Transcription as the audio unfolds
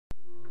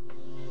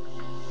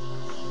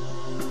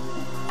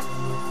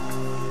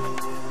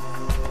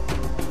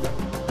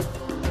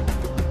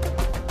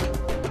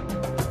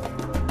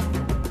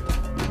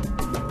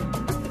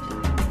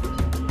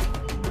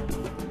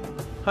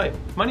Hi,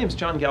 my name is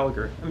John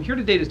Gallagher. I'm here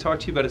today to talk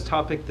to you about a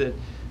topic that,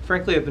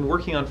 frankly, I've been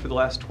working on for the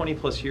last 20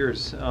 plus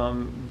years,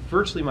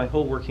 virtually my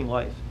whole working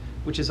life,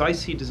 which is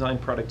IC Design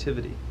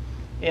Productivity.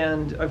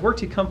 And I've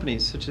worked at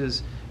companies such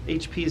as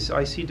HP's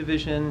IC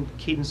division,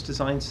 Cadence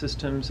Design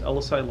Systems,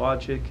 LSI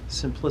Logic,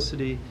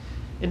 Simplicity,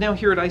 and now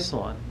here at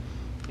Isilon.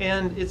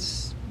 And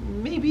it's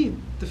maybe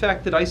the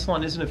fact that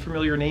Isilon isn't a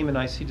familiar name in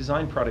IC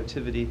Design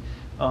Productivity.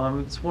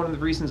 It's one of the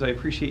reasons I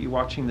appreciate you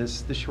watching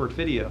this short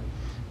video.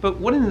 But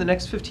what in the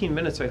next 15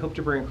 minutes I hope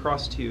to bring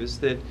across to you is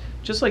that,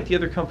 just like the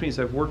other companies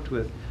I've worked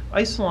with,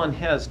 Isilon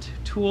has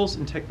tools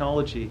and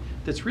technology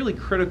that's really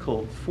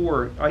critical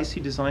for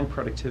IC design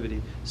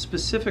productivity,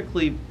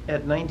 specifically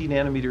at 90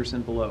 nanometers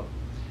and below.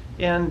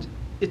 And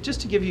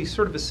just to give you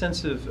sort of a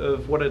sense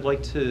of what I'd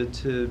like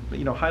to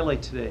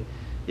highlight today,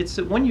 it's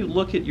that when you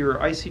look at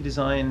your IC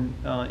design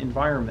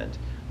environment,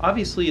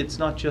 obviously it's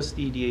not just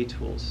the EDA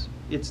tools.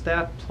 It's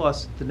that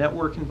plus the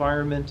network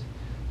environment,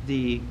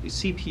 the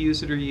CPUs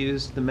that are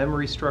used, the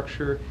memory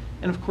structure,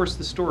 and of course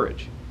the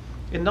storage.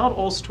 And not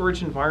all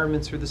storage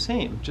environments are the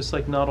same, just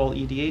like not all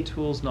EDA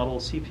tools, not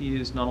all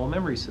CPUs, not all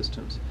memory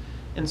systems.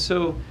 And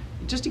so,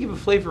 just to give a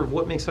flavor of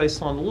what makes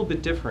Isilon a little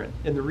bit different,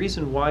 and the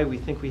reason why we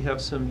think we have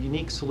some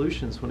unique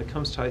solutions when it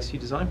comes to IC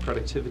design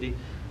productivity,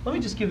 let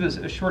me just give us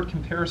a short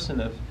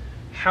comparison of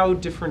how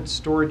different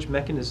storage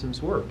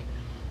mechanisms work.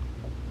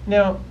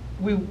 Now,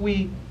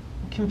 we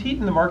compete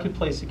in the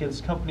marketplace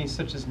against companies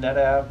such as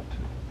NetApp,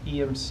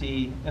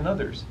 EMC, and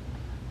others.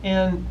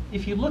 And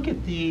if you look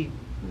at the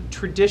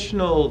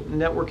traditional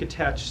network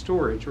attached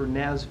storage or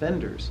NAS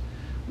vendors,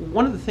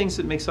 one of the things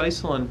that makes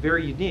Isilon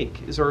very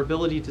unique is our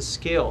ability to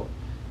scale.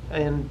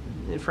 And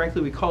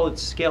frankly, we call it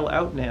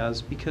Scale-out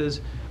NAS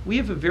because we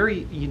have a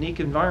very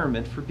unique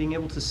environment for being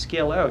able to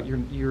scale out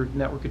your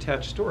network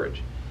attached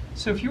storage.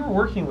 So if you were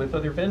working with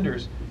other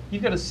vendors,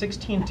 you've got a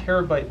 16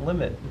 terabyte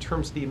limit in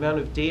terms of the amount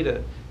of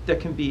data that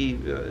can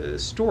be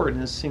stored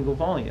in a single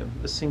volume,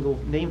 a single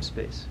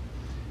namespace.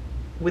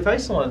 With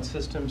Isilon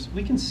systems,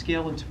 we can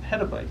scale into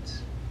petabytes.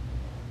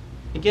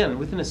 Again,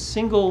 within a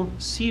single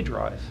C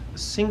drive, a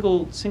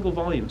single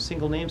volume,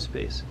 single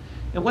namespace.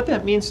 And what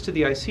that means to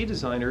the IC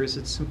designer is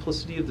its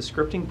simplicity of the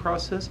scripting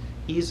process,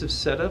 ease of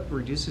setup,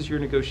 reduces your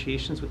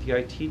negotiations with the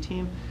IT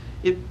team.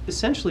 It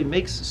essentially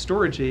makes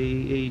storage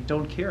a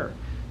don't care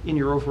in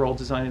your overall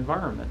design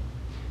environment.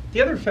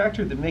 The other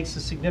factor that makes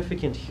us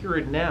significant here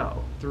and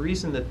now, the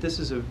reason that this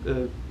is a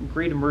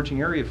great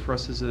emerging area for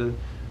us as a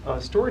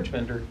storage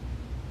vendor,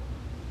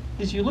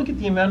 is you look at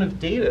the amount of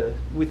data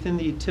within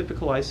the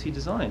typical IC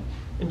design.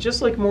 And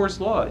just like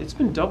Moore's Law, it's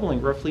been doubling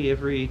roughly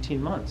every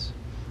 18 months.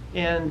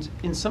 And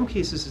in some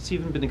cases, it's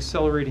even been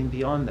accelerating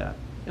beyond that.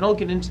 And I'll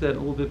get into that in a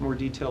little bit more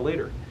detail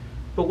later.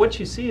 But what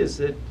you see is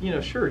that,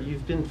 sure,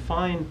 you've been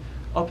fine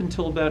up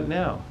until about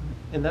now.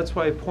 And that's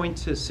why I point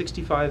to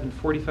 65 and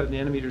 45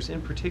 nanometers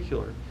in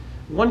particular.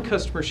 One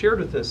customer shared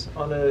with us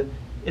on an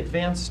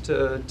advanced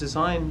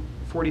design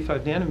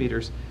 45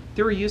 nanometers,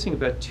 they were using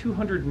about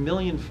 200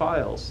 million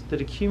files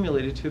that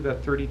accumulated to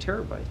about 30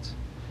 terabytes.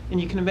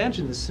 And you can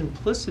imagine the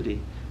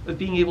simplicity of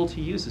being able to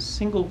use a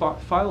single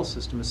file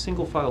system, a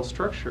single file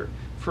structure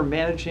for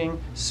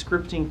managing,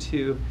 scripting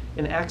to,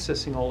 and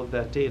accessing all of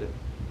that data.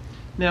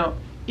 Now,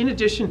 in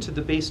addition to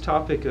the base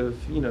topic of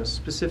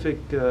specific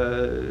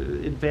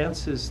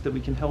advances that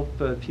we can help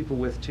people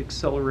with to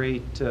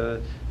accelerate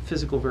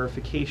physical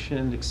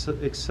verification,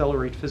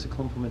 accelerate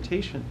physical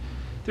implementation,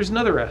 there's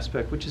another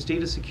aspect, which is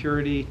data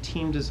security,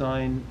 team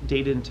design,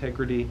 data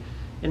integrity,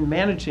 and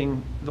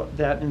managing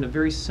that in a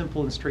very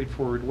simple and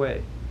straightforward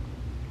way.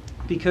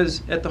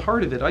 Because at the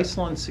heart of it,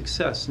 Isilon's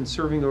success in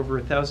serving over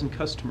 1,000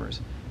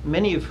 customers,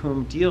 many of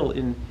whom deal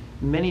in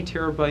many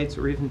terabytes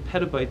or even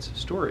petabytes of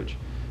storage,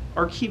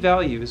 our key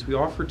value is we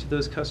offer to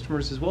those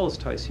customers as well as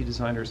to IC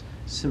designers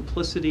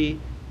simplicity,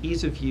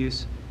 ease of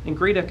use, and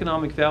great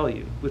economic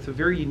value with a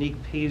very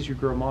unique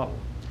pay-as-you-grow model.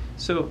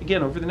 So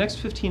again, over the next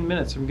 15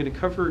 minutes, I'm going to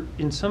cover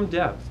in some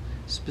depth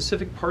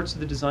specific parts of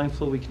the design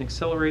flow we can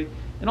accelerate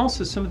and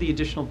also some of the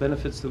additional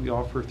benefits that we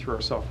offer through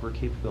our software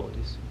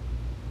capabilities.